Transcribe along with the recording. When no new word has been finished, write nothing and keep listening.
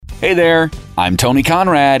Hey there, I'm Tony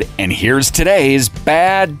Conrad, and here's today's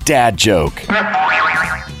bad dad joke.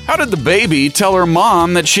 How did the baby tell her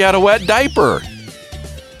mom that she had a wet diaper?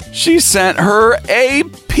 She sent her a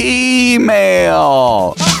P-mail.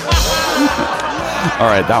 All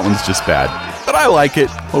right, that one's just bad, but I like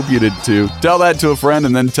it. Hope you did too. Tell that to a friend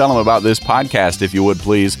and then tell them about this podcast if you would,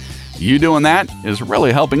 please. You doing that is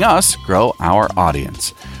really helping us grow our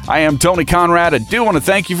audience. I am Tony Conrad. I do want to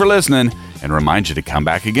thank you for listening and remind you to come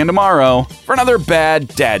back again tomorrow for another bad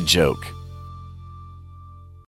dad joke.